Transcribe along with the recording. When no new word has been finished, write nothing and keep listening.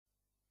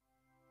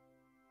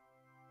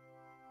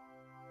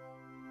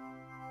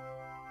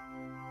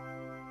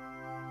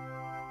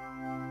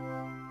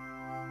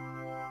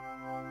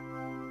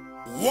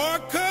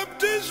Woke up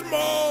this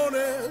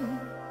morning,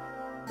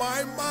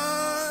 my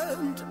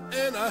mind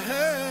in a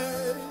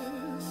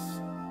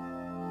haze.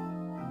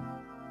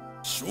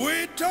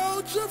 Sweet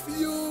thoughts of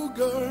you,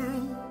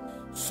 girl,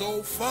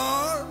 so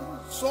far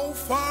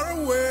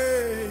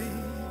away.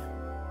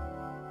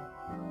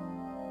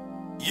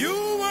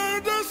 You were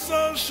the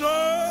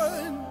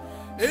sunshine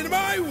in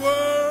my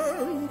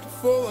world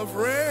full of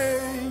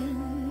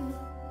rain.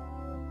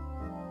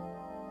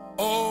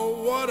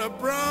 Oh, what a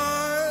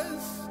price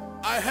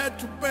I had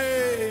to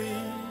pay.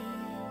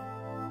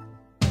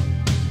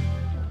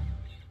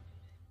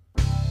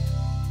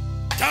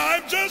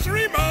 Time just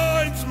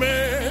reminds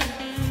me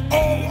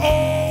all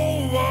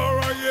over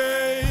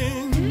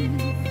again.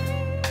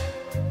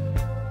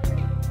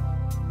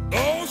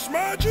 Those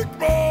magic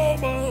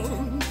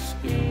moments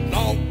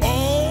now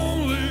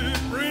only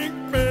bring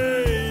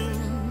pain.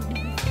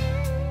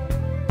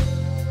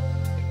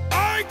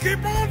 I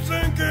keep on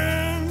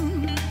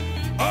thinking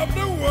of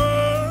the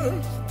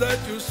words that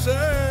you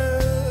said.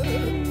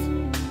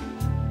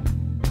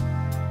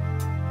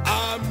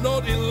 I'm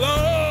not in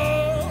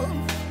love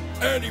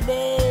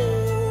anymore.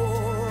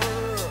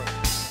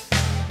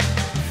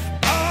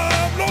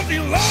 I'm not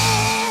in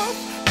love,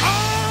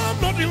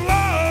 I'm not in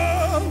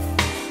love.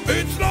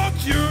 It's not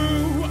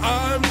you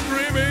I'm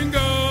dreaming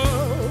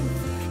of.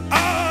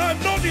 I'm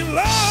not in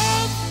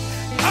love,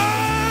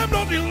 I'm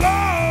not in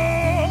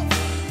love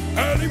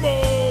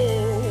anymore.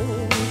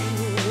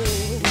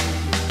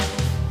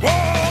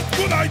 What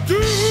could I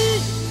do?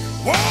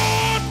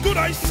 What could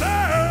I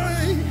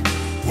say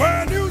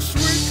when your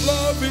sweet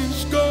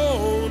loving's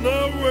gone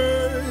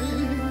away?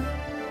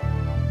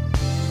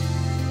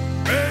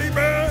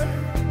 Baby,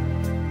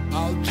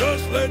 I'll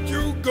just let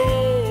you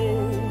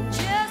go.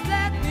 Just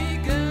let me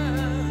go.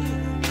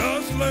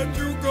 Just let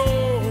you go.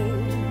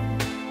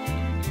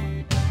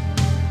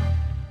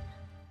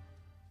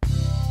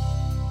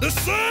 The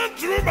sun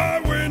through my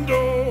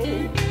window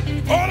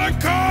on a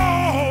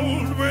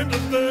cold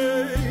winter's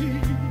day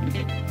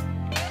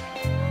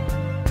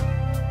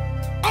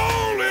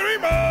only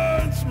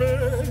reminds me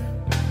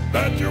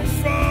that you're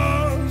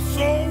far,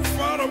 so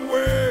far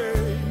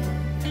away.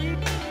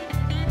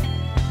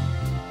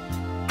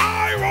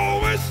 I've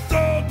always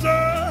thought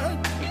that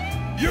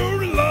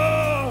your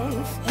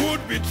love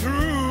would be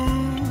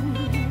true.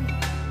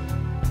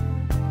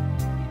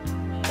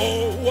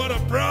 Oh, what a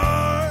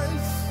price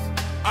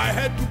I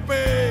had to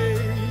pay.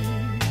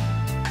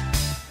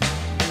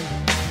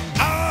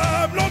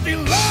 I'm not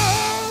in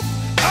love,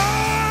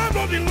 I'm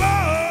not in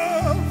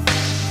love.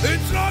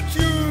 It's not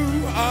you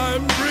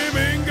I'm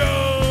dreaming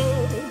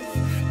of.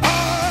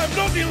 I'm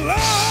not in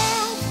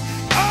love,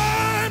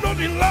 I'm not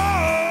in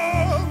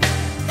love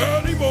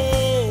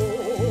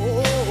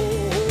anymore.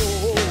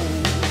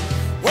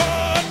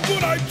 What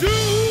could I do?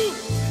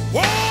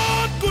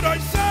 What could I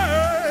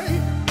say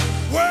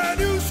when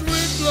your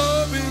sweet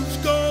loving's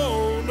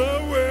gone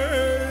away?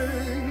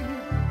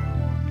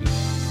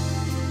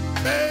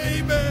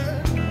 Baby,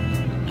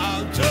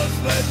 I'll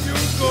just let you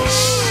go.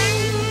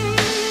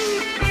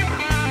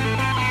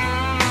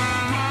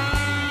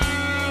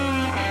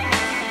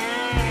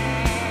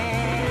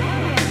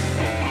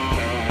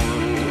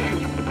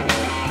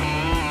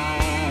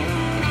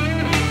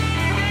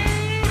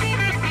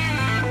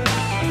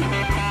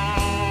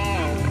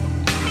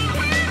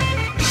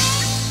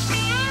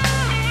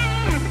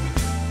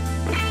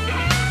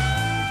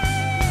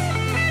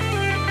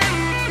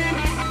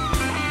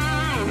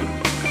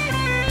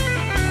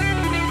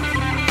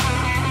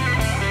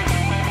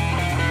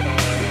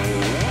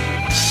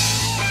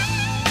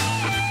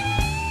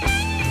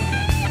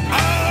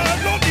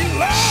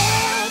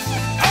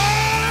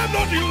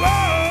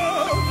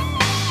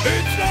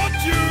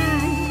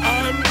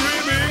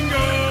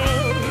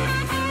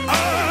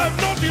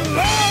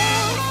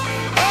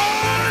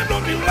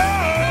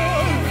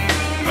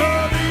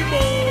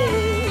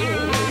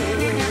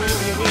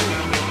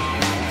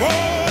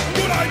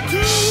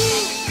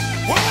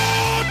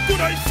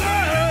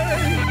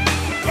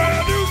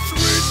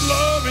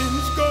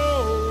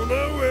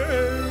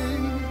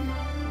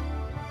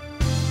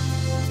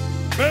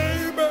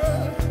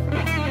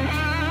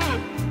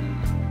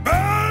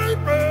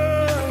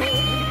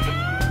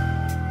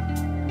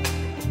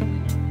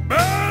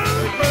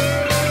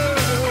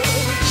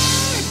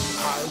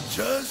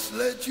 Just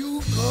let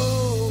you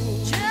go.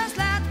 Just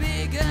let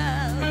me go.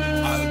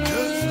 I'll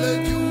just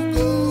let you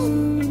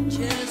go.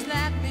 Just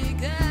let me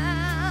go.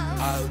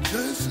 I'll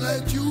just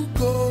let you